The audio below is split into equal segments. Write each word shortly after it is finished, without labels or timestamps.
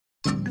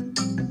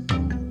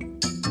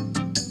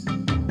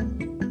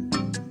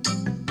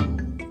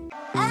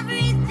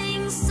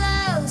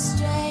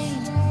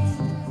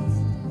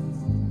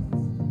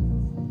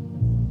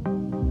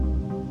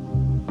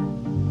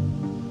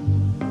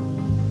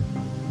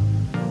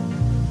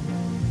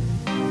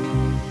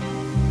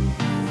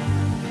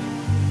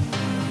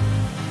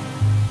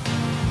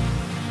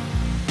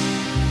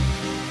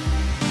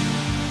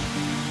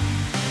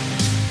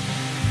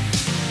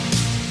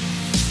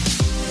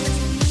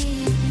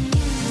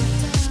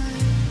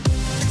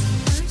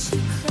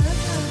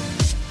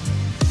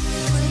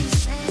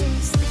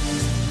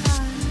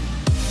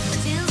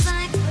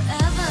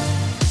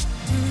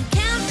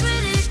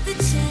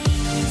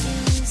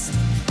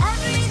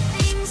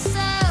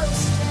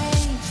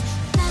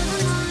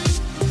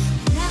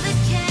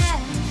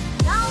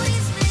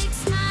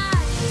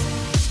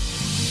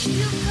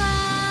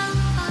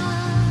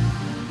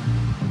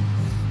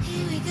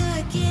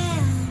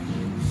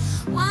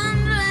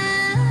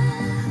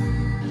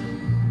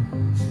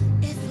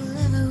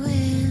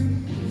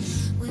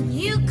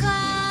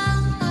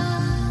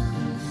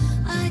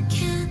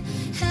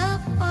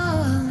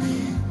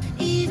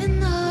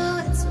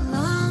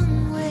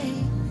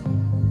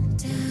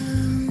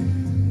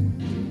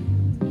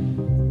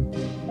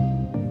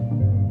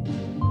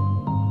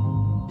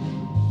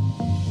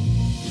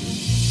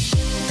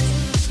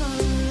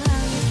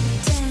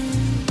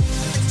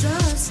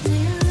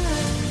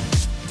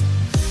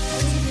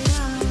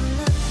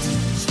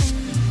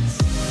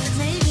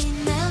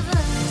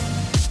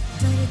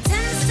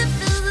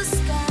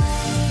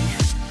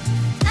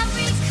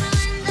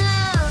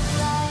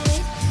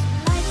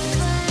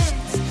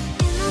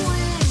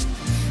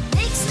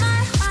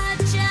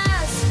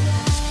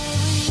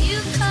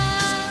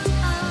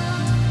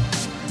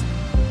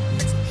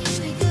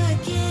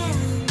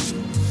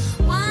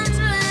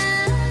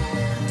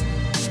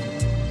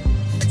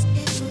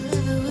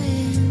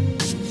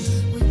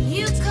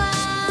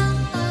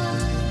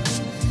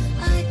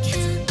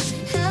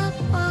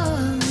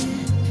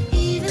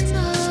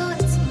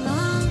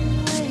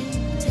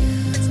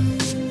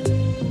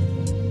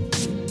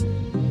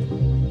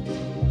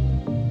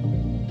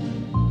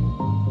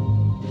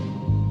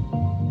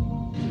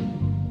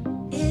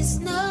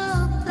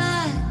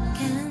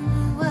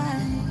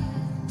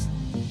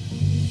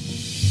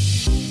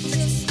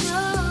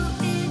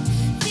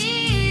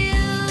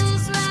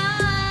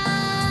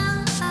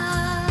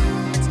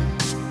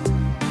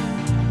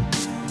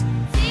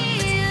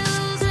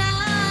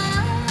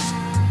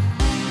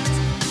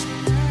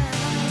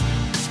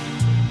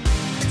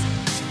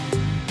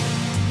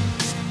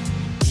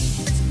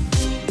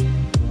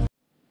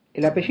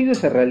El apellido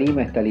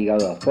Serralima está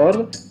ligado a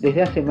Ford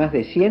desde hace más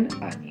de 100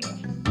 años.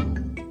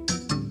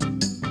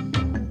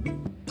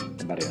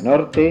 En Barrio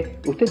Norte,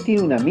 usted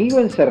tiene un amigo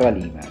en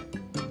Serralima.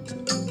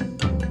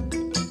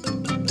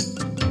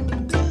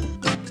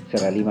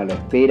 Serralima lo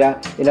espera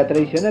en la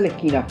tradicional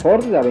esquina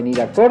Ford de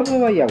Avenida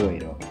Córdoba y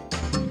Agüero.